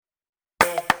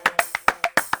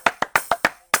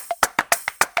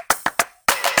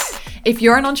If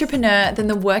you're an entrepreneur, then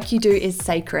the work you do is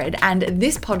sacred, and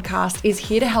this podcast is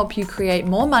here to help you create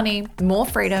more money, more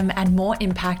freedom, and more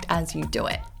impact as you do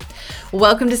it.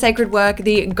 Welcome to Sacred Work,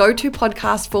 the go-to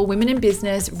podcast for women in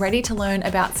business ready to learn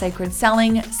about sacred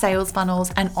selling, sales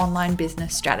funnels, and online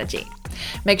business strategy.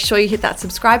 Make sure you hit that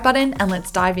subscribe button and let's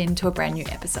dive into a brand new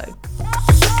episode.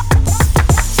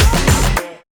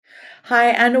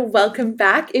 Hi, and welcome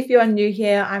back. If you are new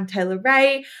here, I'm Taylor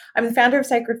Ray. I'm the founder of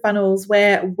Sacred Funnels,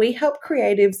 where we help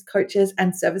creatives, coaches,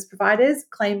 and service providers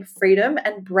claim freedom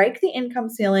and break the income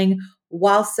ceiling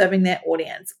while serving their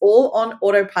audience, all on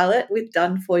autopilot with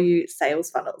done-for-you sales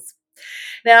funnels.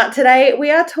 Now, today we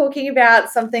are talking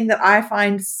about something that I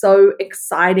find so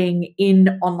exciting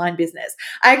in online business.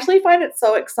 I actually find it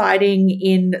so exciting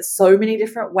in so many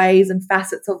different ways and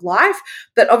facets of life.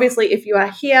 But obviously, if you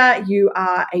are here, you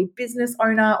are a business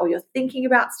owner or you're thinking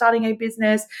about starting a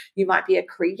business, you might be a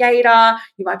creator,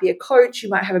 you might be a coach, you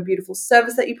might have a beautiful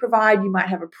service that you provide, you might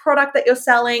have a product that you're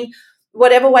selling.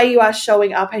 Whatever way you are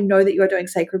showing up, I know that you are doing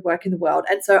sacred work in the world.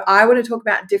 And so I want to talk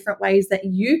about different ways that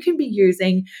you can be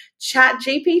using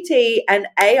ChatGPT and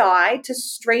AI to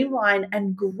streamline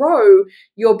and grow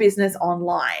your business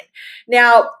online.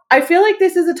 Now, I feel like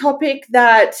this is a topic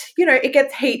that, it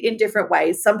gets heat in different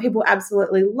ways. Some people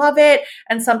absolutely love it,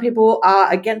 and some people are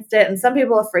against it, and some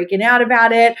people are freaking out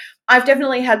about it. I've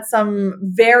definitely had some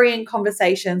varying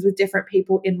conversations with different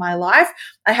people in my life.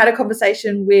 I had a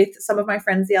conversation with some of my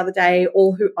friends the other day,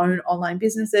 all who own online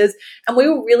businesses, and we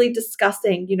were really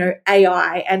discussing,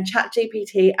 AI and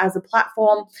ChatGPT as a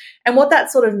platform and what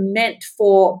that sort of meant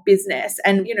for business.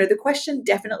 And, the question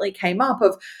definitely came up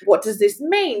of, what does this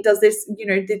mean? Does this,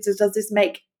 does this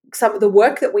make some of the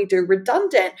work that we do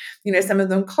redundant? Some of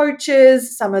them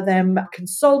coaches, some of them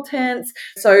consultants.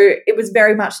 So it was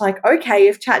very much like, okay,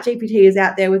 if ChatGPT is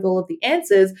out there with all of the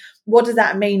answers, what does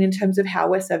that mean in terms of how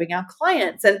we're serving our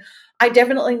clients? And I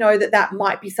definitely know that that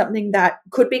might be something that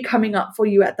could be coming up for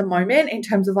you at the moment in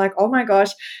terms of like, oh my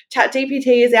gosh,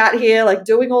 ChatGPT is out here like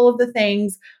doing all of the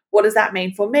things. What does that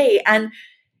mean for me? And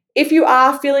if you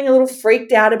are feeling a little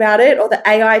freaked out about it, or the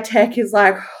AI tech is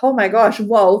like, oh my gosh,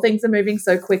 whoa, things are moving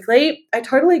so quickly, I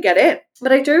totally get it.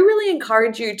 But I do really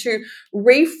encourage you to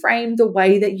reframe the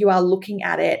way that you are looking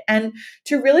at it and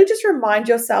to really just remind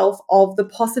yourself of the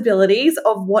possibilities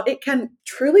of what it can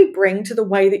truly bring to the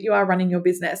way that you are running your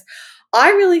business.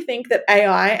 I really think that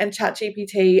AI and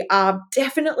ChatGPT are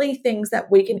definitely things that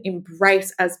we can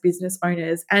embrace as business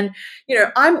owners. And,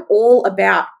 I'm all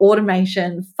about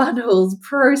automation, funnels,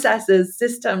 processes,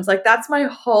 systems. Like that's my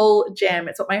whole jam.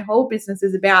 It's what my whole business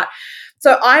is about.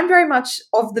 So I'm very much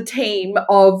of the team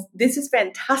of this is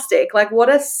fantastic. Like what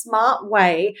a smart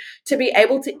way to be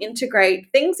able to integrate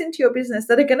things into your business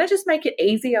that are going to just make it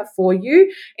easier for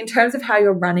you in terms of how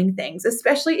you're running things,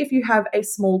 especially if you have a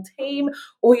small team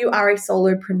or you are a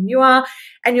solopreneur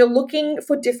and you're looking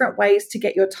for different ways to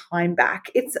get your time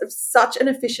back. It's such an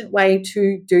efficient way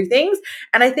to do things.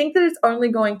 And I think that it's only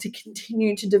going to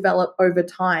continue to develop over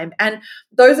time. And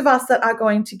those of us that are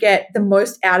going to get the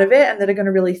most out of it and that are going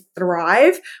to really thrive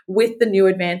with the new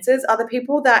advances are the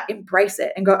people that embrace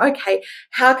it and go, okay,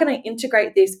 how can I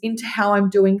integrate this into how I'm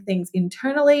doing things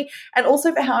internally and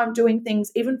also for how I'm doing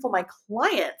things even for my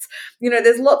clients?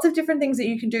 There's lots of different things that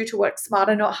you can do to work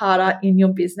smarter, not harder in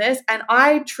your business. And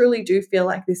I truly do feel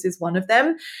like this is one of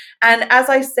them. And as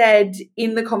I said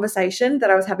in the conversation that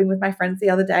I was having with my friends the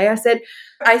other day, I said,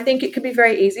 I think it could be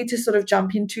very easy to sort of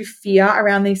jump into fear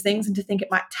around these things and to think it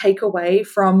might take away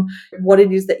from what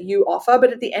it is that you offer.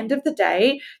 But at the end of the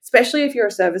day, especially if you're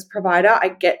a service provider, I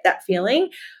get that feeling.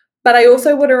 But I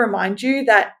also want to remind you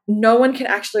that no one can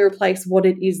actually replace what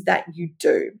it is that you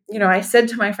do. I said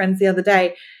to my friends the other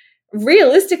day,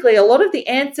 realistically, a lot of the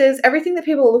answers, everything that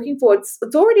people are looking for, it's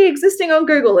already existing on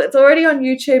Google. It's already on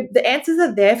YouTube. The answers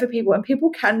are there for people and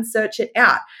people can search it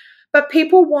out. But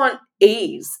people want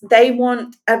ease. They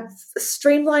want a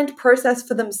streamlined process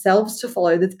for themselves to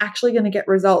follow that's actually going to get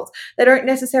results. They don't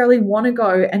necessarily want to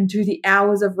go and do the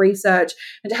hours of research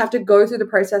and to have to go through the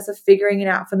process of figuring it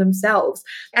out for themselves.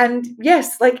 And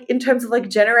yes, like in terms of like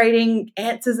generating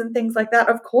answers and things like that,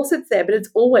 of course it's there, but it's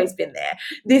always been there.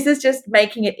 This is just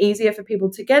making it easier for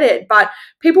people to get it. But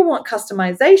people want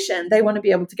customization. They want to be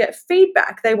able to get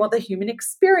feedback. They want the human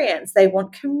experience. They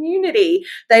want community.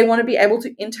 They want to be able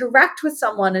to interact with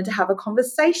someone and to have a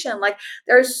conversation. Like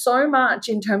there is so much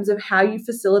in terms of how you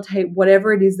facilitate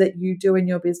whatever it is that you do in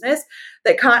your business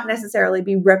that can't necessarily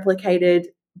be replicated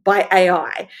by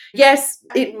AI. Yes,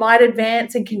 it might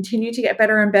advance and continue to get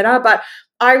better and better, but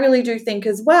I really do think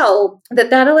as well that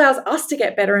that allows us to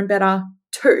get better and better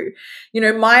too.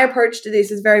 My approach to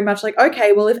this is very much like,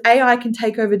 okay, well, if AI can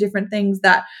take over different things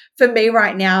that for me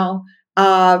right now,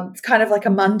 it's kind of like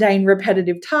a mundane,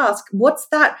 repetitive task. What's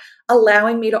that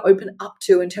allowing me to open up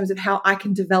to in terms of how I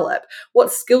can develop?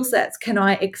 What skill sets can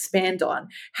I expand on?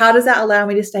 How does that allow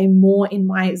me to stay more in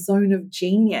my zone of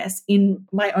genius in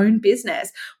my own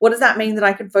business? What does that mean that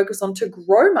I can focus on to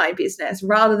grow my business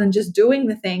rather than just doing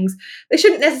the things that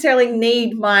shouldn't necessarily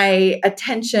need my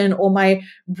attention or my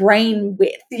brain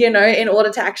width, in order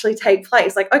to actually take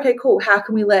place? Like, okay, cool. How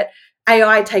can we let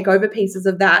AI take over pieces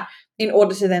of that in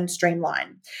order to then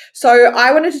streamline? So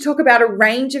I wanted to talk about a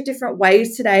range of different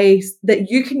ways today that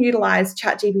you can utilize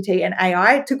ChatGPT and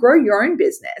AI to grow your own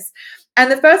business. And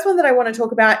the first one that I want to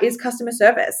talk about is customer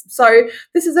service. So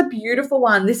this is a beautiful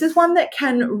one. This is one that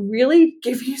can really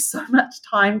give you so much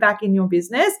time back in your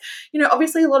business.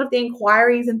 Obviously a lot of the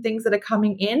inquiries and things that are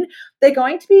coming in, they're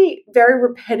going to be very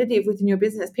repetitive within your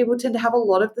business. People tend to have a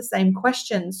lot of the same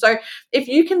questions. So if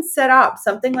you can set up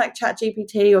something like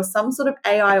ChatGPT or some sort of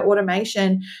AI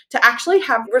automation to actually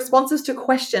have responses to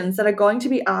questions that are going to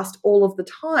be asked all of the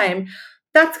time,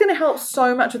 that's going to help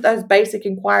so much with those basic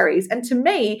inquiries. And to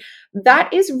me,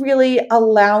 that is really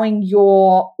allowing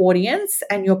your audience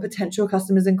and your potential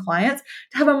customers and clients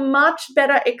to have a much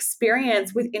better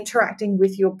experience with interacting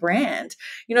with your brand.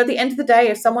 At the end of the day,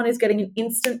 if someone is getting an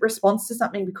instant response to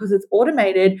something because it's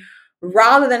automated,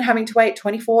 rather than having to wait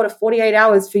 24 to 48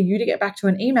 hours for you to get back to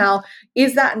an email,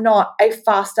 is that not a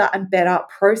faster and better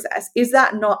process? Is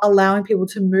that not allowing people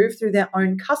to move through their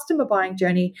own customer buying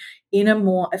journey in a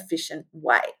more efficient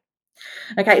way?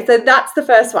 Okay, so that's the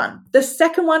first one. The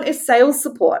second one is sales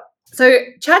support. So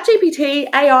ChatGPT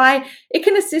AI, it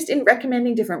can assist in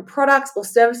recommending different products or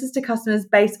services to customers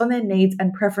based on their needs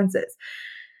and preferences.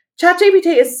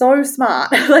 ChatGPT is so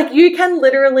smart. Like, you can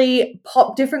literally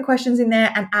pop different questions in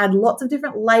there and add lots of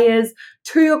different layers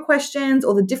to your questions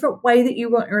or the different way that you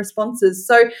want your responses.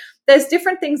 So there's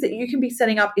different things that you can be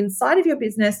setting up inside of your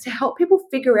business to help people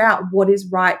figure out what is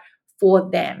right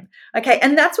for them. Okay.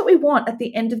 And that's what we want at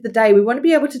the end of the day. We want to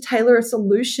be able to tailor a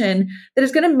solution that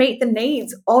is going to meet the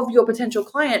needs of your potential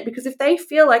client, because if they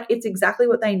feel like it's exactly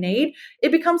what they need,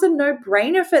 it becomes a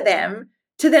no-brainer for them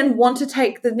to then want to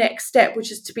take the next step,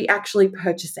 which is to be actually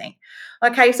purchasing.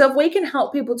 Okay, so if we can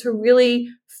help people to really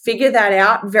figure that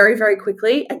out very, very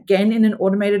quickly, again, in an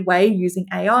automated way, using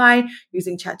AI,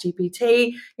 using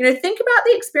ChatGPT, think about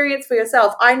the experience for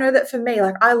yourself. I know that for me,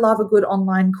 like, I love a good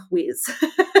online quiz.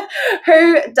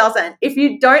 Who doesn't? If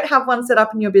you don't have one set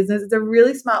up in your business, it's a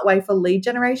really smart way for lead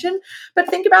generation. But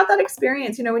think about that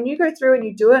experience. When you go through and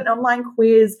you do an online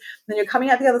quiz, then you're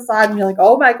coming out the other side and you're like,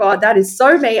 oh my God, that is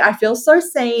so me. I feel so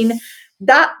seen.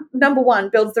 That, number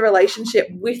one, builds the relationship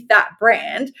with that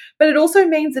brand. But it also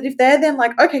means that if they're then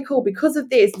like, okay, cool, because of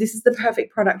this is the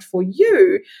perfect product for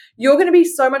you, you're going to be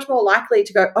so much more likely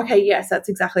to go, okay, yes, that's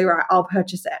exactly right, I'll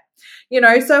purchase it.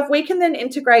 So if we can then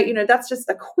integrate, that's just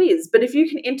a quiz. But if you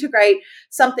can integrate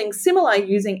something similar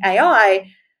using AI,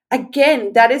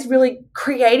 again, that is really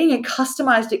creating a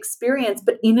customized experience,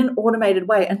 but in an automated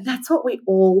way. And that's what we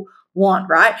all want,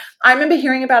 right? I remember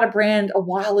hearing about a brand a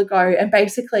while ago, and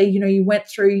basically, you went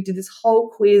through, you did this whole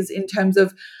quiz in terms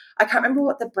of, I can't remember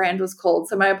what the brand was called,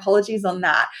 so my apologies on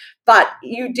that. But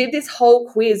you did this whole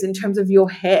quiz in terms of your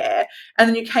hair, and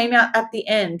then you came out at the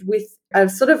end with a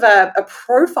sort of a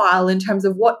profile in terms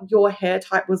of what your hair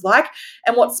type was like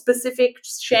and what specific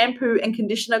shampoo and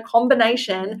conditioner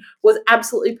combination was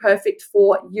absolutely perfect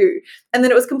for you. And then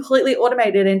it was completely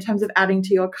automated in terms of adding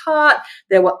to your cart.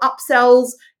 There were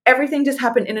upsells. Everything just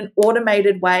happened in an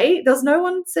automated way. There was no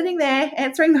one sitting there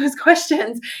answering those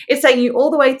questions. It's taking you all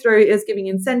the way through. It was giving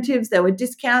incentives. There were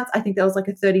discounts. I think there was like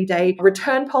a 30-day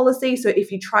return policy. So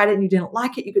if you tried it and you didn't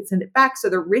like it, you could send it back. So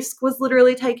the risk was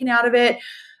literally taken out of it.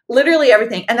 Literally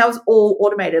everything. And that was all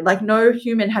automated. Like, no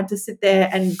human had to sit there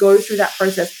and go through that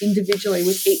process individually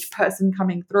with each person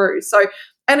coming through. So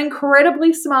an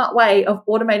incredibly smart way of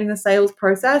automating the sales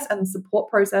process and the support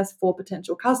process for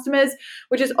potential customers,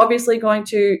 which is obviously going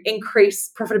to increase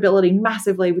profitability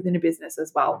massively within a business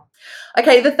as well.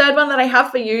 Okay, the third one that I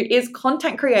have for you is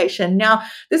content creation. Now,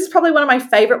 this is probably one of my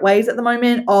favorite ways at the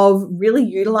moment of really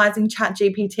utilizing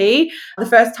ChatGPT. The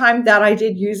first time that I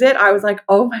did use it, I was like,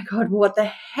 oh my God, what the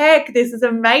heck? This is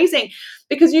amazing.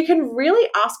 Because you can really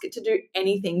ask it to do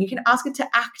anything. You can ask it to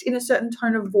act in a certain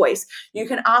tone of voice. You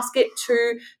can ask it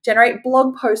to generate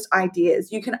blog post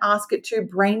ideas. You can ask it to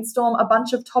brainstorm a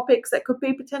bunch of topics that could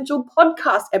be potential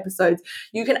podcast episodes.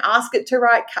 You can ask it to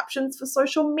write captions for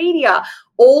social media.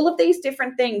 All of these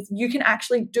different things you can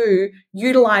actually do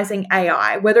utilizing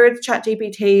AI, whether it's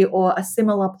ChatGPT or a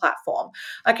similar platform.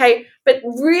 Okay, but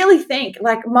really think,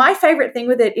 like, my favorite thing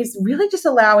with it is really just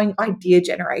allowing idea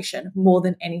generation more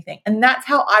than anything. And that's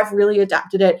how I've really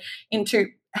adapted it into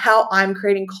how I'm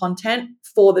creating content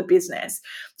for the business.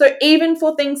 So even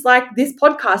for things like this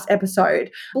podcast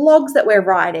episode, blogs that we're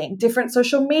writing, different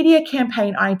social media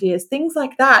campaign ideas, things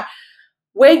like that,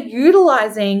 we're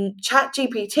utilizing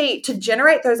ChatGPT to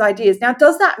generate those ideas. Now,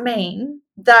 does that mean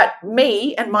that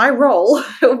me and my role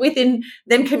within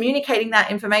them communicating that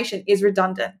information is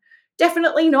redundant?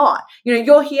 Definitely not.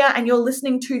 You're here and you're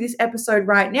listening to this episode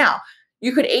right now.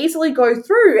 You could easily go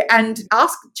through and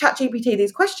ask ChatGPT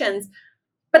these questions.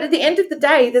 But at the end of the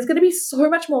day, there's going to be so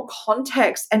much more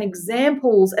context and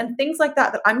examples and things like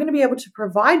that I'm going to be able to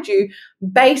provide you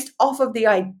based off of the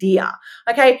idea.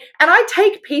 Okay. And I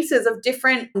take pieces of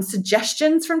different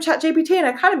suggestions from ChatGPT and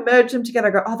I kind of merge them together.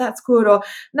 I go, oh, that's good. Or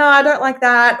no, I don't like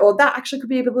that. Or that actually could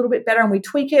be a little bit better. And we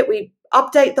tweak it. We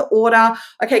update the order.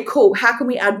 Okay, cool. How can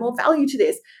we add more value to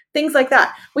this? Things like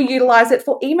that. We utilize it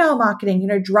for email marketing,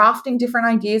 drafting different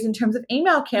ideas in terms of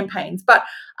email campaigns. But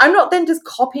I'm not then just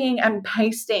copying and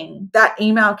pasting that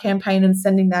email campaign and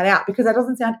sending that out because that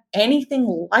doesn't sound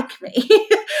anything like me.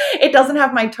 It doesn't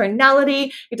have my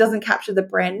tonality. It doesn't capture the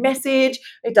brand message.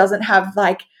 It doesn't have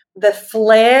like the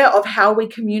flair of how we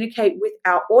communicate with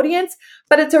our audience,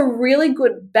 but it's a really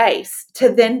good base to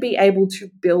then be able to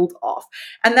build off.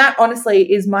 And that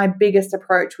honestly is my biggest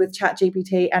approach with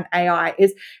ChatGPT and AI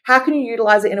is how can you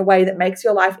utilize it in a way that makes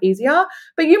your life easier,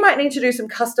 but you might need to do some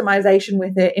customization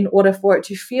with it in order for it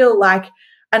to feel like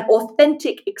an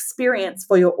authentic experience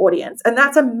for your audience. And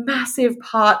that's a massive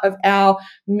part of our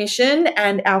mission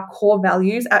and our core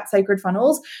values at Sacred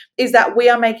Funnels is that we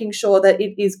are making sure that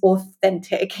it is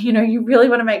authentic. You really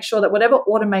want to make sure that whatever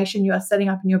automation you are setting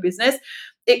up in your business,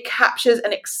 it captures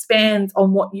and expands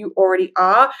on what you already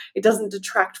are. It doesn't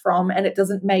detract from, and it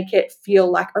doesn't make it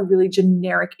feel like a really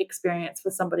generic experience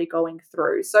for somebody going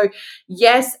through. So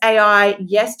yes, AI,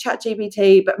 yes,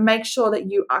 ChatGPT, but make sure that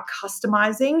you are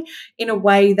customizing in a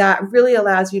way that really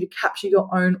allows you to capture your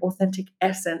own authentic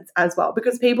essence as well,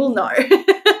 because people know.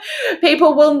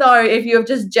 People will know if you have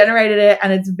just generated it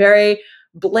and it's very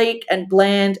bleak and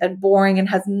bland and boring and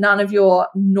has none of your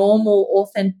normal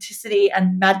authenticity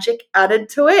and magic added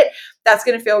to it. That's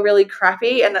going to feel really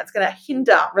crappy and that's going to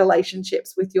hinder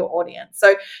relationships with your audience.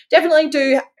 So definitely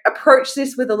do approach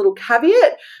this with a little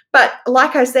caveat. But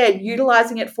like I said,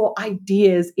 utilizing it for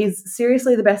ideas is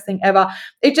seriously the best thing ever.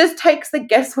 It just takes the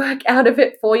guesswork out of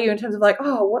it for you in terms of like,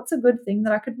 oh, what's a good thing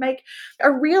that I could make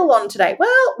a reel on today?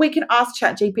 Well, we can ask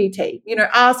ChatGPT,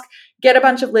 get a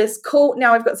bunch of lists. Cool.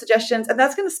 Now we've got suggestions, and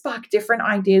that's going to spark different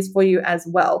ideas for you as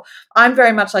well. I'm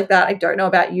very much like that. I don't know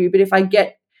about you, but if I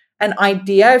get an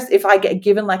idea, if I get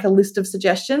given like a list of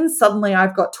suggestions, suddenly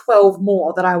I've got 12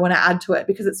 more that I want to add to it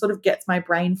because it sort of gets my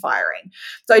brain firing.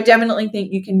 So I definitely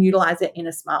think you can utilize it in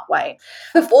a smart way.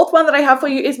 The fourth one that I have for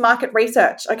you is market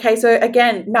research. Okay, so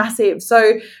again, massive.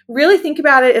 So really think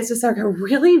about it as just like a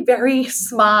really very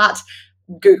smart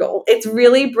Google. It's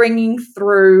really bringing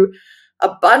through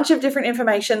a bunch of different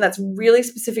information that's really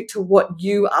specific to what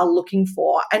you are looking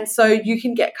for. And so you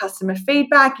can get customer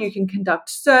feedback, you can conduct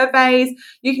surveys,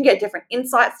 you can get different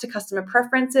insights to customer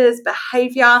preferences,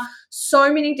 behavior,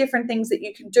 so many different things that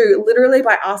you can do literally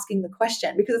by asking the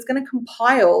question, because it's going to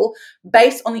compile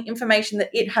based on the information that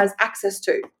it has access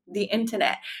to, the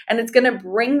internet. And it's going to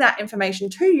bring that information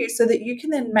to you so that you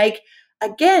can then make,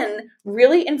 again,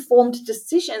 really informed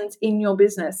decisions in your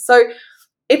business. So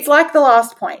it's like the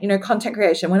last point, content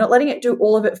creation. We're not letting it do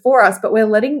all of it for us, but we're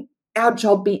letting our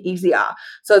job be easier.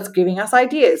 So it's giving us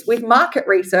ideas. With market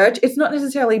research, it's not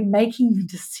necessarily making the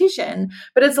decision,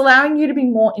 but it's allowing you to be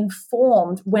more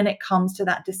informed when it comes to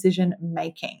that decision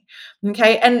making.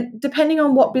 Okay. And depending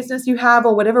on what business you have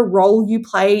or whatever role you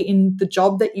play in the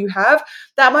job that you have,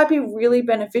 that might be really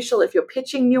beneficial if you're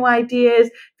pitching new ideas,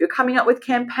 if you're coming up with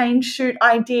campaign shoot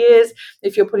ideas,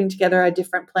 if you're putting together a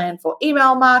different plan for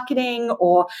email marketing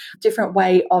or different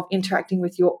way of interacting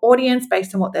with your audience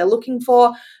based on what they're looking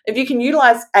for. If you can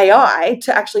utilize AI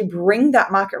to actually bring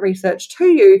that market research to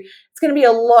you, it's going to be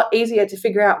a lot easier to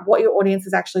figure out what your audience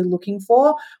is actually looking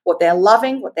for, what they're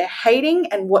loving, what they're hating,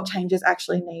 and what changes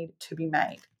actually need to be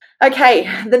made. Okay,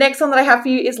 the next one that I have for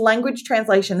you is language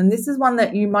translation. And this is one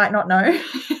that you might not know,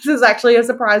 This is actually a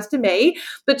surprise to me,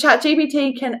 but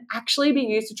ChatGPT can actually be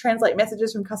used to translate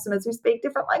messages from customers who speak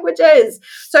different languages.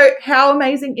 So how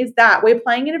amazing is that? We're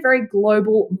playing in a very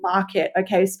global market,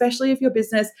 okay, especially if your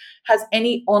business has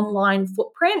any online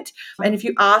footprint. And if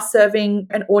you are serving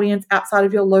an audience outside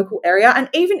of your local area, and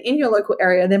even in your local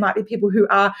area, there might be people who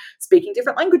are speaking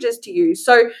different languages to you.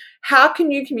 So how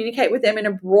can you communicate with them in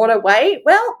a broader way?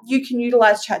 Well, you can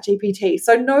utilize ChatGPT.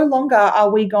 So no longer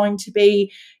are we going to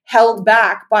be held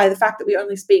back by the fact that we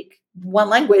only speak one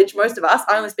language. Most of us,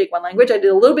 I only speak one language. I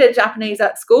did a little bit of Japanese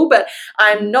at school, but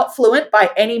I'm not fluent by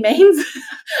any means.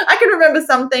 I can remember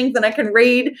some things and I can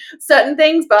read certain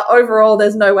things, but overall,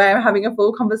 there's no way I'm having a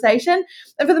full conversation.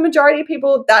 And for the majority of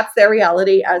people, that's their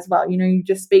reality as well. You know, you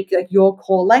just speak like your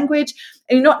core language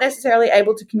and you're not necessarily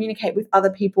able to communicate with other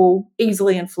people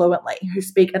easily and fluently who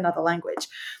speak another language.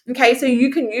 Okay, so you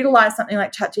can utilize something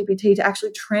like ChatGPT to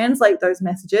actually translate those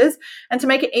messages and to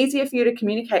make it easier for you to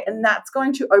communicate. And that's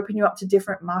going to open you up to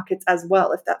different markets as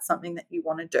well, if that's something that you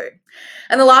want to do.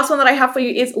 And the last one that I have for you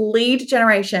is lead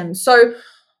generation. So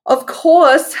of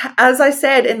course, as I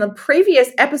said in the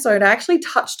previous episode, I actually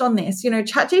touched on this. You know,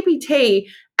 ChatGPT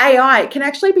AI can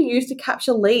actually be used to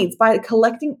capture leads by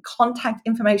collecting contact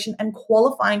information and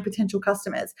qualifying potential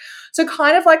customers. So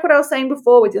kind of like what I was saying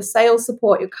before with your sales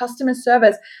support, your customer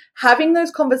service, having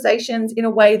those conversations in a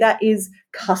way that is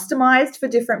customized for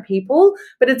different people,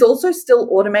 but it's also still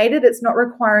automated. It's not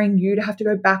requiring you to have to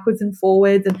go backwards and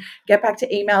forwards and get back to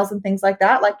emails and things like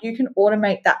that. Like you can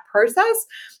automate that process.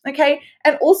 Okay.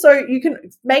 And also you can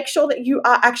make sure that you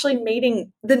are actually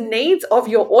meeting the needs of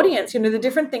your audience, you know, the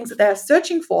different things that they're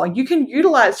searching for. You can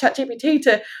utilize ChatGPT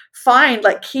to find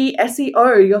like key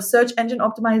SEO, your search engine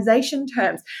optimization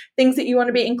terms, things that you want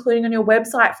to be including on your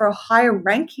website for a higher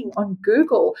ranking on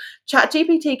Google.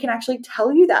 ChatGPT can actually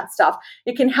tell you that stuff.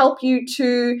 It can help you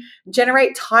to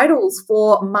generate titles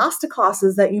for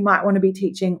masterclasses that you might want to be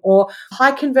teaching or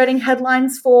high converting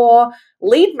headlines for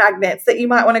lead magnets that you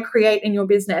might want to create in your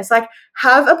business. Like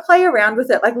have a play around with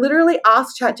it. Like literally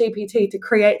ask ChatGPT to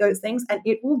create those things and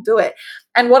it will do it.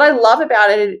 And what I love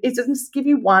about it is it doesn't just give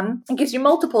you one, it gives you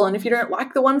multiple. And if you don't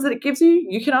like the ones that it gives you,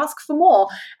 you can ask for more.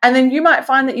 And then you might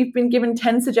find that you've been given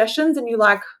 10 suggestions and you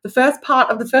like the first part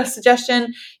of the first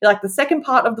suggestion, you like the second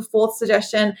part of the fourth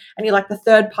suggestion, and you like the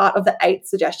third part of the eighth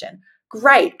suggestion.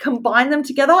 Great. Combine them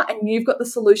together and you've got the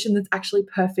solution that's actually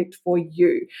perfect for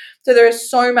you. So there is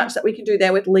so much that we can do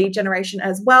there with lead generation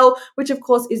as well, which of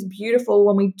course is beautiful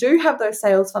when we do have those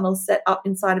sales funnels set up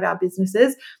inside of our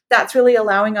businesses. That's really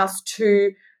allowing us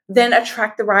to then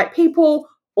attract the right people,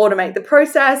 automate the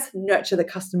process, nurture the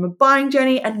customer buying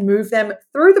journey, and move them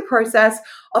through the process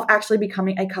of actually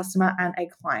becoming a customer and a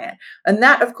client. And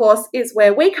that, of course, is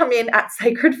where we come in at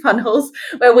Sacred Funnels,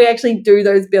 where we actually do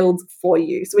those builds for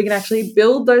you. So we can actually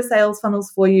build those sales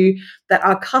funnels for you that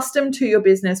are custom to your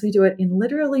business. We do it in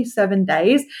literally 7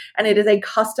 days, and it is a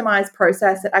customized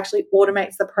process that actually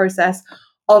automates the process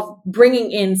of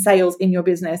bringing in sales in your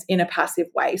business in a passive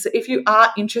way. So if you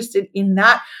are interested in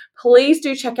that, please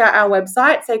do check out our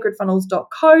website,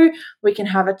 sacredfunnels.co. We can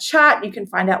have a chat. You can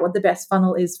find out what the best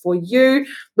funnel is for you.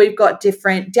 We've got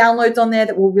different downloads on there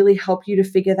that will really help you to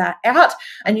figure that out.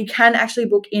 And you can actually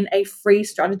book in a free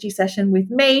strategy session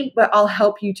with me where I'll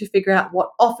help you to figure out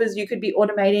what offers you could be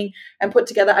automating and put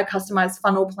together a customized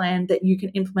funnel plan that you can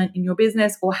implement in your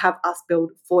business or have us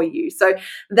build for you. So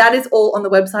that is all on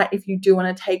the website if you do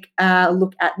want to take a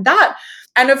look at that.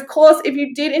 And of course, if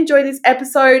you did enjoy this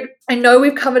episode, I know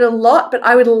we've covered a lot, but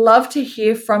I would love to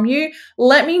hear from you.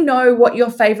 Let me know what your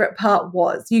favorite part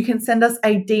was. You can send us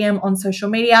a DM on social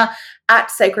media at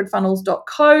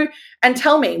sacredfunnels.co and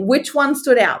tell me which one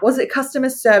stood out. Was it customer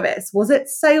service? Was it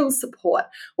sales support?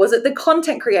 Was it the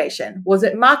content creation? Was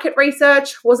it market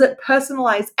research? Was it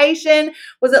personalization?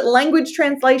 Was it language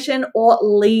translation or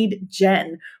lead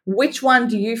gen? Which one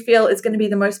do you feel is going to be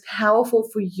the most powerful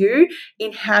for you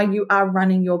in how you are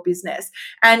running your business?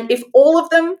 And if all of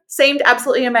them seemed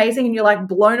absolutely amazing and you're like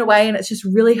blown away and it's just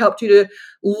really helped you to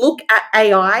look at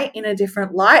AI in a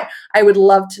different light, I would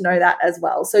love to know that as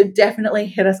well. So definitely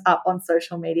hit us up on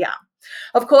social media.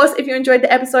 Of course, if you enjoyed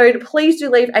the episode, please do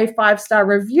leave a 5-star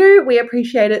review. We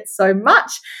appreciate it so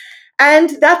much.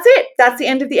 And that's it. That's the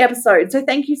end of the episode. So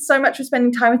thank you so much for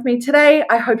spending time with me today.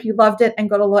 I hope you loved it and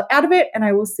got a lot out of it, and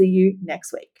I will see you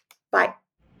next week. Bye.